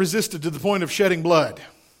not yet resisted to the point of shedding blood.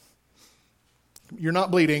 You're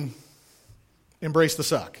not bleeding. Embrace the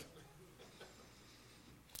suck.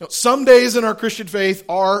 Some days in our Christian faith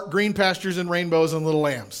are green pastures and rainbows and little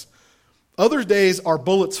lambs. Other days are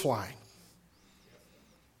bullets flying.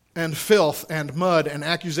 And filth and mud and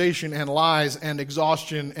accusation and lies and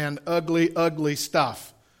exhaustion and ugly, ugly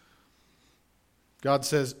stuff. God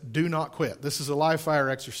says, do not quit. This is a live fire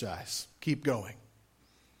exercise. Keep going.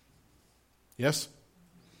 Yes?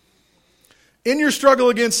 In your struggle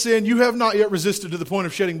against sin, you have not yet resisted to the point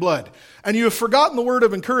of shedding blood. And you have forgotten the word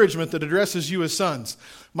of encouragement that addresses you as sons.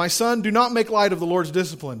 My son, do not make light of the Lord's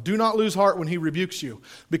discipline. Do not lose heart when he rebukes you,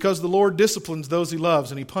 because the Lord disciplines those he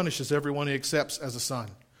loves, and he punishes everyone he accepts as a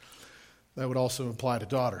son. That would also apply to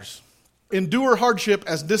daughters. Endure hardship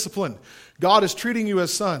as discipline. God is treating you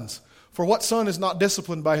as sons. For what son is not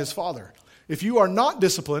disciplined by his father? If you are not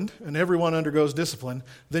disciplined, and everyone undergoes discipline,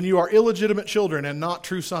 then you are illegitimate children and not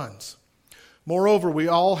true sons. Moreover, we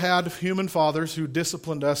all had human fathers who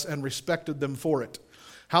disciplined us and respected them for it.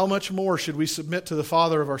 How much more should we submit to the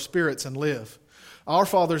Father of our spirits and live? Our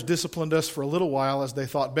fathers disciplined us for a little while as they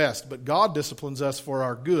thought best, but God disciplines us for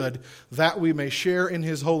our good, that we may share in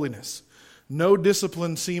his holiness. No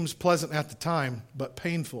discipline seems pleasant at the time, but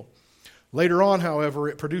painful. Later on, however,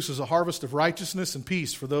 it produces a harvest of righteousness and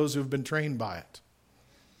peace for those who have been trained by it.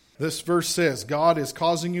 This verse says, God is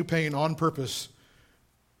causing you pain on purpose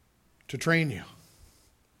to train you.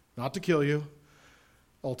 Not to kill you,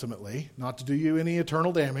 ultimately. Not to do you any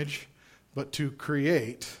eternal damage, but to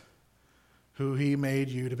create who he made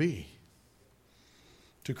you to be.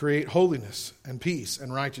 To create holiness and peace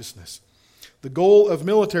and righteousness. The goal of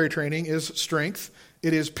military training is strength.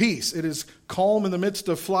 It is peace. It is calm in the midst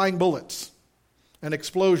of flying bullets and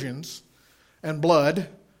explosions and blood.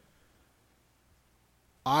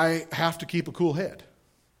 I have to keep a cool head.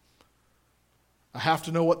 I have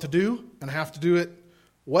to know what to do, and I have to do it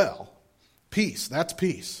well. Peace. That's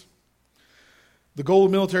peace. The goal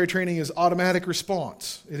of military training is automatic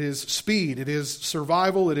response. It is speed. It is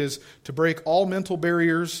survival. It is to break all mental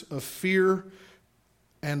barriers of fear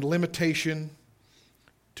and limitation,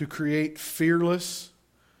 to create fearless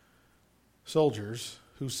soldiers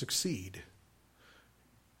who succeed.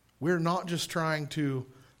 We're not just trying to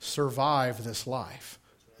survive this life.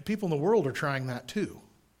 The people in the world are trying that too.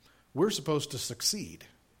 We're supposed to succeed.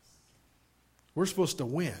 We're supposed to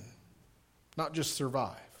win, not just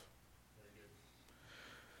survive.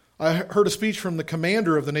 I heard a speech from the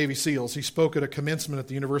commander of the Navy SEALs. He spoke at a commencement at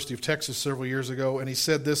the University of Texas several years ago, and he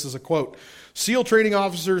said this as a quote: SEAL training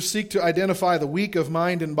officers seek to identify the weak of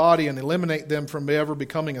mind and body and eliminate them from ever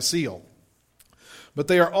becoming a SEAL. But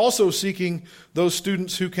they are also seeking those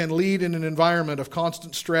students who can lead in an environment of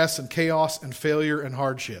constant stress and chaos and failure and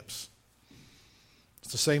hardships.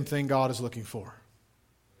 It's the same thing God is looking for.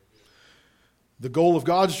 The goal of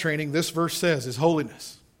God's training, this verse says, is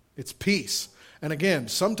holiness. It's peace. And again,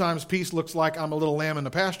 sometimes peace looks like I'm a little lamb in the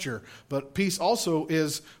pasture, but peace also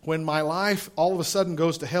is when my life all of a sudden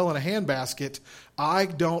goes to hell in a handbasket, I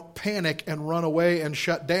don't panic and run away and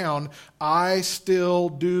shut down. I still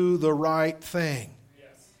do the right thing.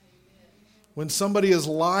 Yes. When somebody is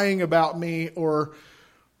lying about me or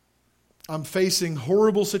I'm facing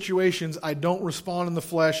horrible situations, I don't respond in the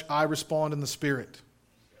flesh, I respond in the spirit.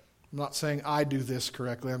 I'm not saying I do this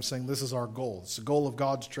correctly. I'm saying this is our goal. It's the goal of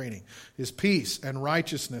God's training. Is peace and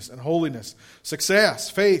righteousness and holiness, success,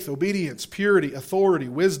 faith, obedience, purity, authority,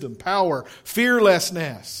 wisdom, power,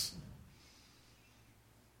 fearlessness.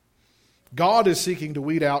 God is seeking to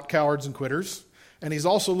weed out cowards and quitters, and he's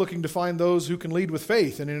also looking to find those who can lead with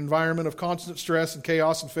faith in an environment of constant stress and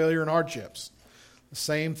chaos and failure and hardships. The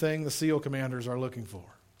same thing the SEAL commanders are looking for.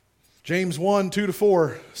 James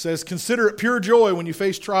 1:2-4 says, consider it pure joy when you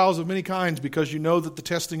face trials of many kinds, because you know that the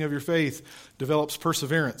testing of your faith develops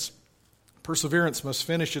perseverance. Perseverance must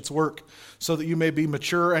finish its work so that you may be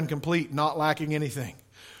mature and complete, not lacking anything.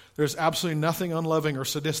 There's absolutely nothing unloving or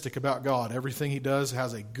sadistic about God. Everything he does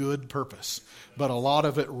has a good purpose, but a lot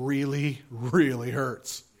of it really, really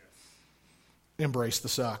hurts. Embrace the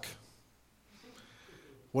suck.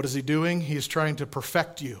 What is he doing? He's trying to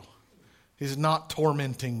perfect you. He's not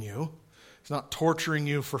tormenting you. He's not torturing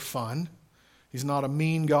you for fun. He's not a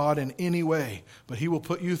mean God in any way. But he will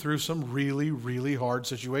put you through some really, really hard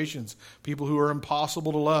situations. People who are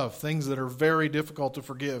impossible to love. Things that are very difficult to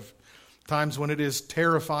forgive. Times when it is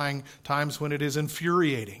terrifying. Times when it is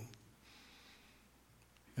infuriating.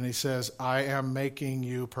 And he says, I am making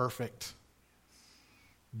you perfect.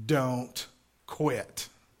 Don't quit.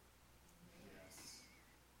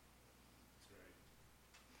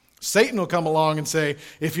 Satan will come along and say,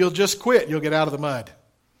 if you'll just quit, you'll get out of the mud.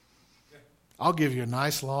 I'll give you a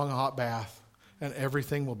nice long hot bath and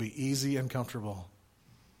everything will be easy and comfortable.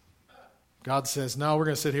 God says, no, we're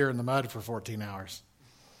going to sit here in the mud for 14 hours.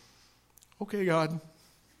 Okay, God,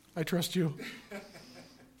 I trust you.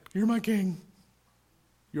 You're my king.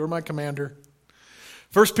 You're my commander.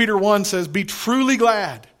 1 Peter 1 says, be truly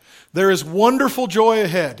glad. There is wonderful joy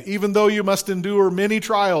ahead, even though you must endure many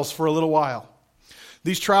trials for a little while.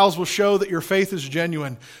 These trials will show that your faith is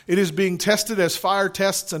genuine. It is being tested as fire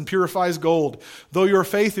tests and purifies gold, though your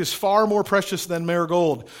faith is far more precious than mere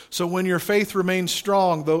gold. So when your faith remains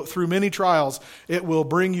strong, though through many trials, it will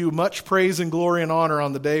bring you much praise and glory and honor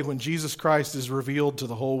on the day when Jesus Christ is revealed to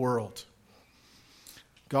the whole world.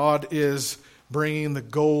 God is bringing the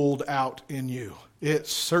gold out in you. It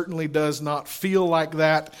certainly does not feel like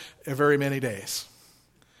that very many days,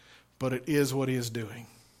 but it is what he is doing.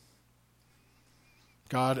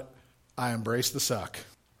 God, I embrace the suck.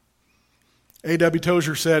 A.W.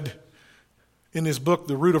 Tozer said in his book,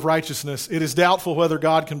 The Root of Righteousness, it is doubtful whether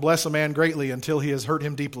God can bless a man greatly until he has hurt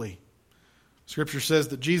him deeply. Scripture says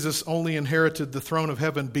that Jesus only inherited the throne of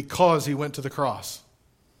heaven because he went to the cross.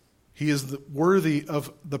 He is worthy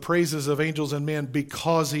of the praises of angels and men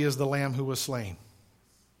because he is the Lamb who was slain.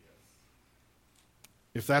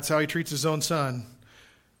 If that's how he treats his own son,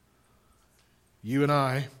 you and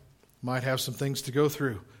I might have some things to go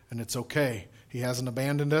through, and it's okay. He hasn't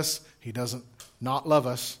abandoned us. He doesn't not love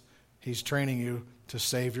us. He's training you to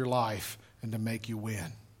save your life and to make you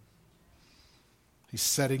win. He's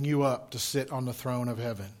setting you up to sit on the throne of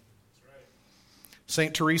heaven.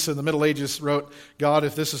 St. Teresa in the Middle Ages wrote, God,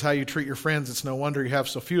 if this is how you treat your friends, it's no wonder you have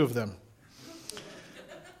so few of them.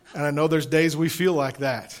 And I know there's days we feel like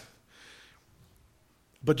that.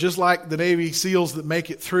 But just like the Navy SEALs that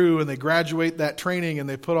make it through and they graduate that training and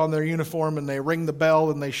they put on their uniform and they ring the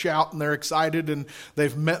bell and they shout and they're excited and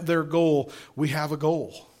they've met their goal, we have a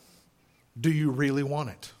goal. Do you really want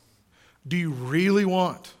it? Do you really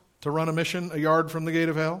want to run a mission a yard from the gate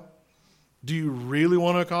of hell? Do you really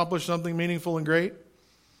want to accomplish something meaningful and great?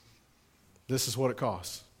 This is what it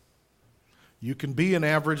costs. You can be an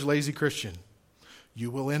average, lazy Christian.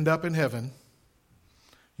 You will end up in heaven.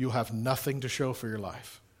 You'll have nothing to show for your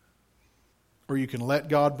life. Or you can let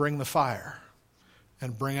God bring the fire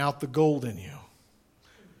and bring out the gold in you.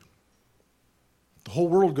 The whole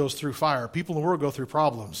world goes through fire. People in the world go through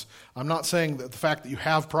problems. I'm not saying that the fact that you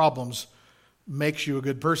have problems makes you a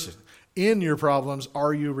good person. In your problems,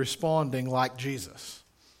 are you responding like Jesus?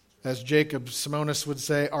 As Jacob Simonis would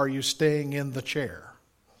say, are you staying in the chair?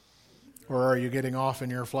 Or are you getting off in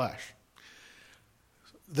your flesh?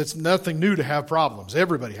 That's nothing new to have problems.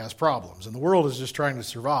 Everybody has problems. And the world is just trying to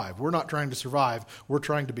survive. We're not trying to survive. We're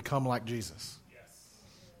trying to become like Jesus.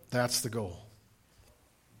 That's the goal.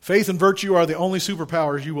 Faith and virtue are the only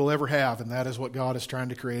superpowers you will ever have, and that is what God is trying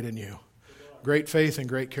to create in you. Great faith and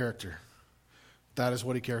great character. That is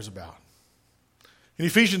what he cares about. In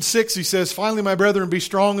Ephesians 6, he says, finally, my brethren, be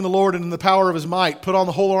strong in the Lord and in the power of his might. Put on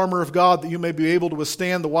the whole armor of God that you may be able to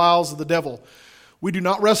withstand the wiles of the devil. We do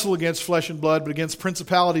not wrestle against flesh and blood, but against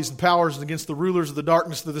principalities and powers and against the rulers of the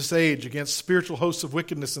darkness of this age, against spiritual hosts of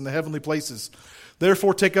wickedness in the heavenly places.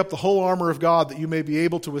 Therefore take up the whole armor of God that you may be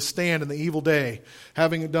able to withstand in the evil day,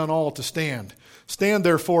 having done all to stand. Stand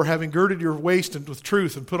therefore, having girded your waist with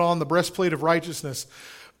truth, and put on the breastplate of righteousness.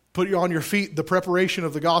 Put on your feet the preparation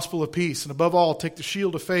of the gospel of peace, and above all, take the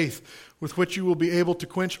shield of faith, with which you will be able to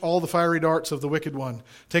quench all the fiery darts of the wicked one.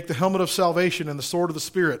 Take the helmet of salvation and the sword of the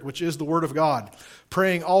Spirit, which is the word of God,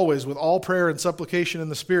 praying always with all prayer and supplication in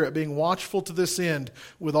the Spirit, being watchful to this end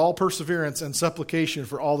with all perseverance and supplication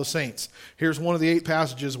for all the saints. Here's one of the 8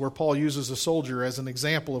 passages where Paul uses a soldier as an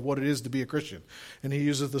example of what it is to be a Christian. And he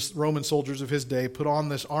uses the Roman soldiers of his day, put on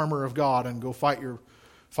this armor of God and go fight your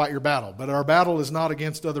battle. But our battle is not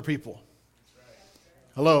against other people.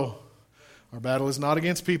 Hello? Our battle is not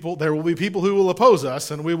against people. There will be people who will oppose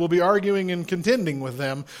us, and we will be arguing and contending with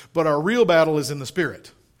them, but our real battle is in the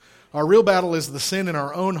Spirit. Our real battle is the sin in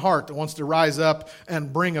our own heart that wants to rise up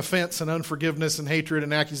and bring offense and unforgiveness and hatred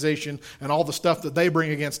and accusation and all the stuff that they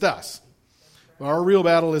bring against us. But our real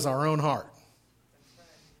battle is our own heart.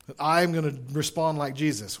 I'm going to respond like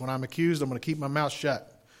Jesus. When I'm accused, I'm going to keep my mouth shut.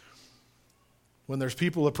 When there's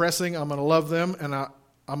people oppressing, I'm going to love them, and I'm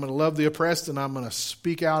going to love the oppressed, and I'm going to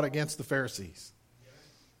speak out against the Pharisees.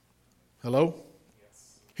 Hello?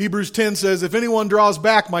 Yes. Hebrews 10 says, if anyone draws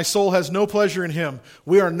back, my soul has no pleasure in him.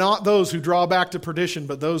 We are not those who draw back to perdition,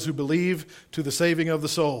 but those who believe to the saving of the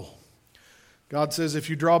soul. God says, if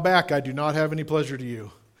you draw back, I do not have any pleasure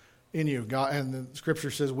in you. God, and the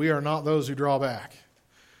Scripture says, we are not those who draw back.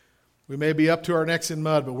 We may be up to our necks in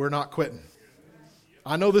mud, but we're not quitting.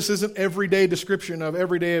 I know this isn't everyday description of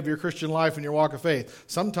every day of your Christian life and your walk of faith.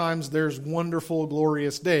 Sometimes there's wonderful,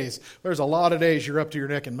 glorious days. There's a lot of days you're up to your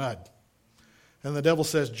neck in mud. And the devil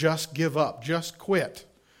says, just give up. Just quit.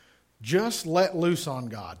 Just let loose on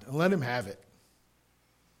God and let him have it.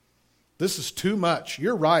 This is too much.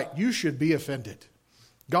 You're right. You should be offended.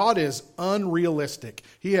 God is unrealistic.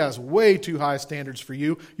 He has way too high standards for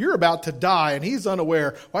you. You're about to die and he's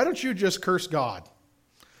unaware. Why don't you just curse God?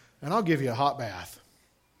 And I'll give you a hot bath.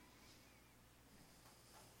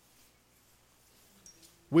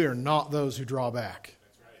 We are not those who draw back.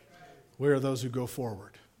 We are those who go forward.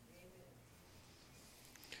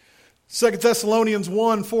 2 Thessalonians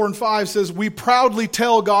 1, 4 and 5 says, we proudly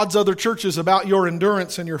tell God's other churches about your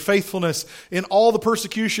endurance and your faithfulness in all the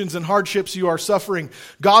persecutions and hardships you are suffering.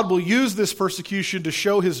 God will use this persecution to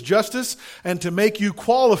show his justice and to make you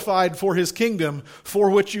qualified for his kingdom for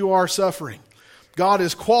which you are suffering. God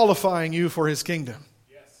is qualifying you for his kingdom.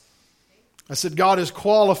 Yes. I said God is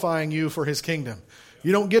qualifying you for his kingdom.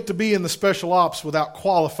 You don't get to be in the special ops without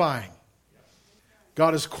qualifying.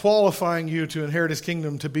 God is qualifying you to inherit his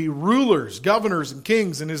kingdom, to be rulers, governors, and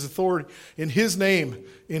kings in his authority, in his name,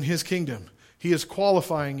 in his kingdom. He is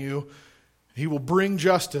qualifying you. He will bring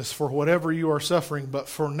justice for whatever you are suffering, but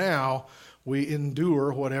for now, we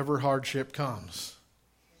endure whatever hardship comes.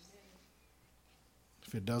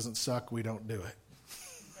 If it doesn't suck, we don't do it.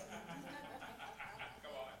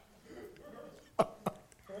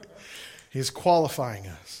 He's qualifying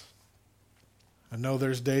us. I know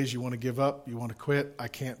there's days you want to give up, you want to quit. I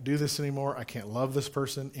can't do this anymore. I can't love this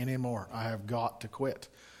person anymore. I have got to quit.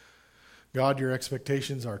 God, your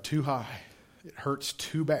expectations are too high. It hurts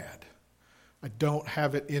too bad. I don't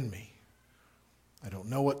have it in me. I don't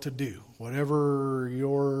know what to do. Whatever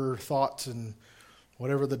your thoughts and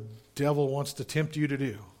whatever the devil wants to tempt you to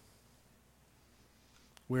do,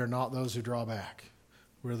 we are not those who draw back.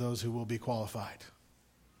 We're those who will be qualified.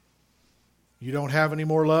 You don't have any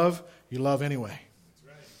more love, you love anyway.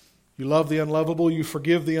 You love the unlovable, you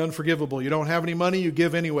forgive the unforgivable. You don't have any money, you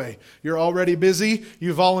give anyway. You're already busy,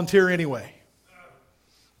 you volunteer anyway.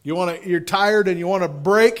 You're tired and you want to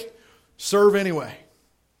break, serve anyway.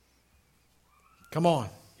 Come on.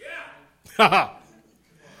 Yeah.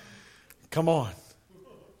 Come on.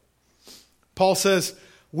 Paul says,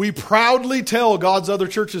 we proudly tell God's other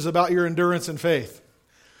churches about your endurance and faith.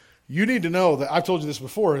 You need to know that, I've told you this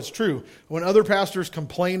before, it's true. When other pastors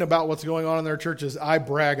complain about what's going on in their churches, I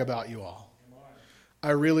brag about you all.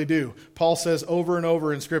 I really do. Paul says over and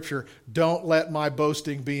over in Scripture, don't let my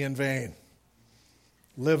boasting be in vain.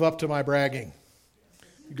 Live up to my bragging.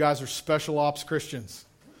 You guys are special ops Christians.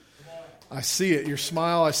 I see it. Your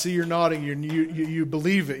smile, I see you're nodding. You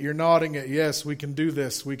believe it. You're nodding it. Yes, we can do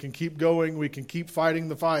this. We can keep going. We can keep fighting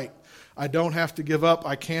the fight. I don't have to give up.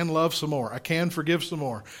 I can love some more. I can forgive some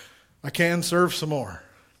more. I can serve some more.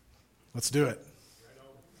 Let's do it.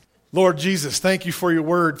 Lord Jesus, thank you for your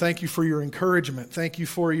word. Thank you for your encouragement. Thank you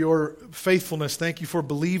for your faithfulness. Thank you for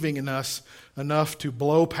believing in us enough to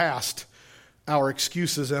blow past our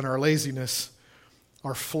excuses and our laziness,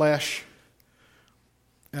 our flesh,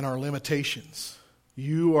 and our limitations.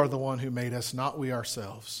 You are the one who made us, not we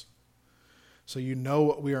ourselves. So you know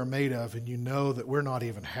what we are made of, and you know that we're not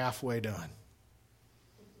even halfway done.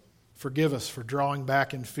 Forgive us for drawing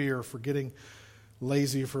back in fear, for getting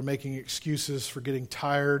lazy, for making excuses, for getting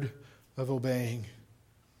tired of obeying.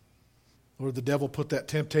 Lord, the devil put that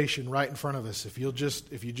temptation right in front of us. If you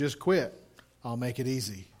just quit, I'll make it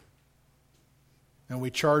easy. And we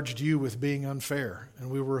charged you with being unfair, and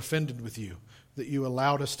we were offended with you that you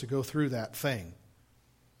allowed us to go through that thing.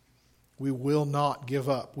 We will not give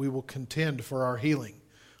up. We will contend for our healing.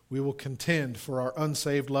 We will contend for our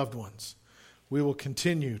unsaved loved ones. We will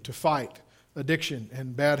continue to fight addiction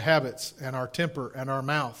and bad habits and our temper and our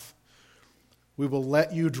mouth. We will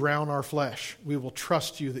let you drown our flesh. We will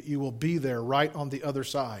trust you that you will be there right on the other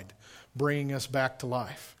side, bringing us back to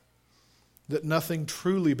life. That nothing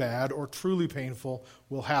truly bad or truly painful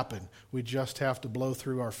will happen. We just have to blow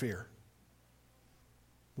through our fear.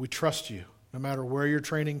 We trust you, no matter where your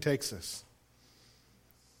training takes us.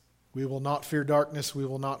 We will not fear darkness. We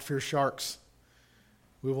will not fear sharks.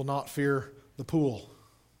 We will not fear the pool,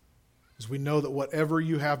 as we know that whatever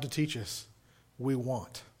you have to teach us, we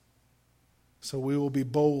want. So we will be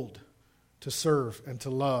bold to serve and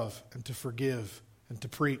to love and to forgive and to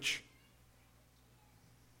preach,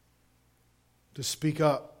 to speak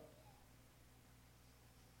up.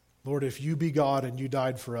 Lord, if you be God and you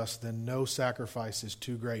died for us, then no sacrifice is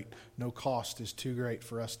too great, no cost is too great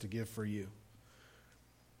for us to give for you.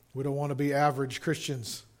 We don't want to be average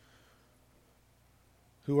Christians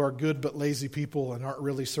who are good but lazy people and aren't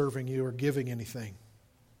really serving you or giving anything.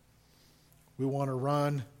 We want to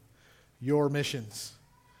run your missions.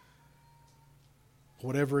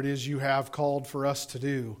 Whatever it is you have called for us to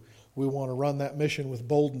do, we want to run that mission with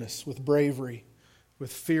boldness, with bravery,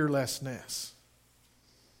 with fearlessness.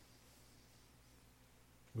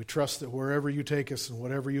 We trust that wherever you take us and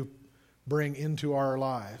whatever you bring into our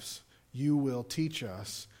lives, you will teach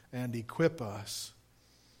us and equip us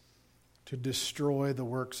to destroy the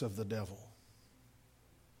works of the devil,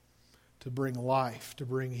 to bring life, to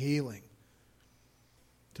bring healing,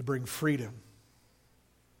 to bring freedom,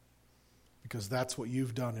 because that's what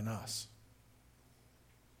you've done in us.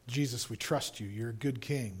 Jesus, we trust you. You're a good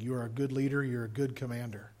king. You are a good leader. You're a good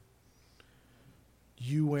commander.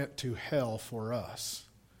 You went to hell for us,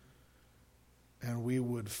 and we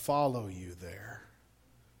would follow you there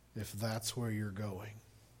if that's where you're going.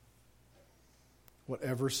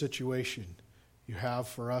 Whatever situation you have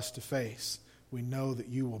for us to face, we know that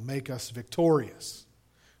you will make us victorious.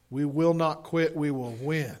 We will not quit. We will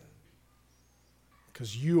win.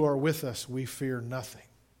 Because you are with us, we fear nothing.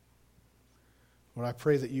 Lord, I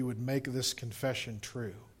pray that you would make this confession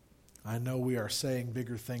true. I know we are saying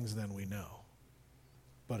bigger things than we know,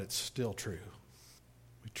 but it's still true.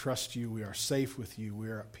 We trust you. We are safe with you. We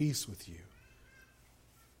are at peace with you.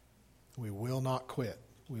 We will not quit.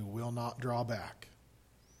 We will not draw back.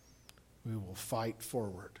 We will fight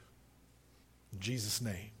forward. In Jesus'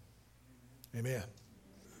 name, amen.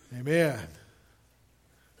 Amen.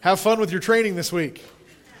 Have fun with your training this week.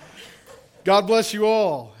 God bless you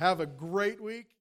all. Have a great week.